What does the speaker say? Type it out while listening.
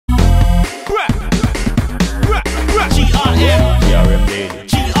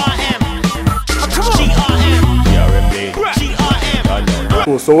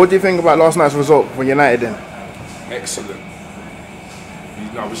Cool. So what do you think about last night's result for United then? Excellent.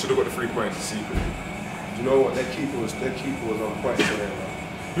 No, we should have got the 3 points secretly. Do you know what? Their keeper was on point today, man.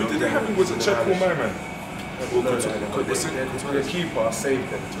 Who did they have? Was it Czech or my man? The keeper saved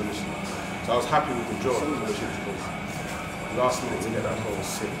them to listen. So I was happy with the draw because last minute to get that goal was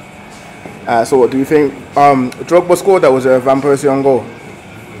sick. So what do you think? Drogba scored that, was a Van Persie on goal?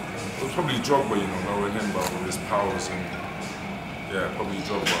 It was probably Drogba, you know, knowing him, but with his powers and yeah, probably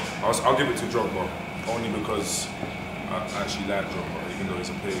Drogba. I'll give it to Drogba only because I actually like Drogba, even though he's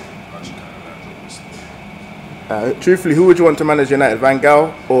a pig. I actually kind of like Drogba. Truthfully, who would you want to manage United, Van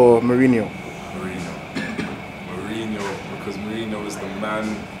Gaal or Mourinho? Mourinho, because Mourinho is the man.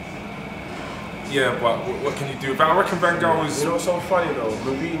 Yeah, but what can you do? I reckon Van Gaal was. You know what's so funny though?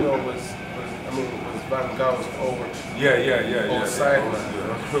 Mourinho was Van Gaal's over. Yeah. Side man.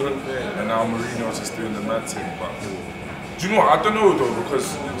 Yeah. And now Mourinho's just doing the mad thing. But do you know what? I don't know though, because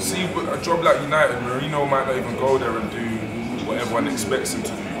see, a job like United, Mourinho might not even go there and do what everyone expects him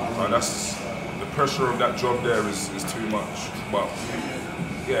to do. That's the pressure of that job there is too much. But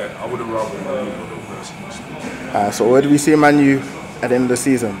yeah, I would have rather Mourinho though personally. So where do we see Man U at the end of the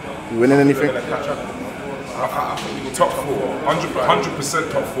season? You winning anything? I think top 4,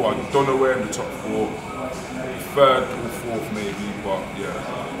 100% top 4. I don't know where in the top 4, 3rd or 4th maybe, but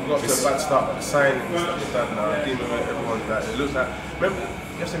yeah. We got to a bad start, but the signings that we've done now, everyone's like, it looks like, you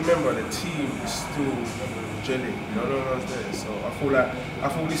have to remember the team is still gelling, you know, no one's there. So I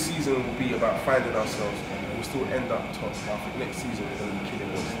feel this season will be about finding ourselves. We'll still end up top. I think next season we're going to be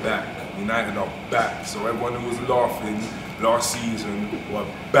killing us. Back. United are back. So everyone who was laughing last season, we're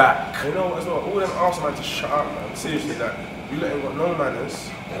back. You know what as well? All them Arsenal man to shut up, man. Seriously, like, you let them got no manners,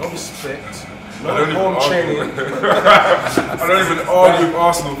 no respect, no home training. I don't even argue with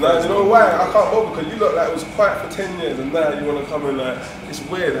Arsenal fans. You know why? I can't bother because you look like it was quiet for 10 years and now you want to come in like, it's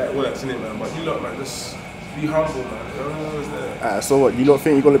weird that it works, isn't it, man? But you look, man, just be humble, man. You know what's there. So what, you don't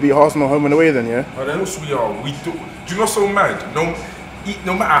think you're going to beat Arsenal home and away then, yeah? Of course we are. We do. Do you know so mad? No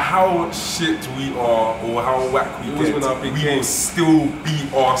matter how shit we are or how whack we get, we will still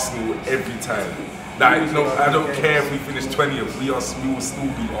beat Arsenal every time. Like, no, I don't care if we finish 20th, we will still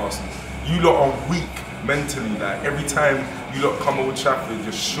beat Arsenal. You lot are weak mentally, like every time you lot come Old Trafford,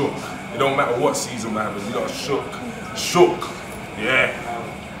 you're shook. It don't matter what season that happens, you lot are shook. Yeah.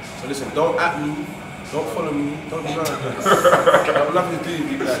 So listen, don't at me, don't follow me, don't do none of this. I have nothing to do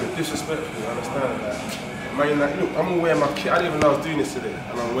with you, like, disrespectful, I understand that. Man, like, look, I'm wearing my kit. I didn't even know I was doing this today,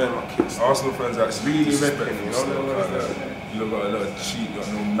 and I'm wearing my kit. Arsenal fans are actually really repping, you know? You lot got a lot of cheat, you got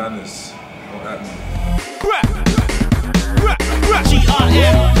no manners. Don't at me.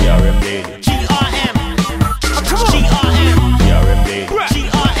 GRM.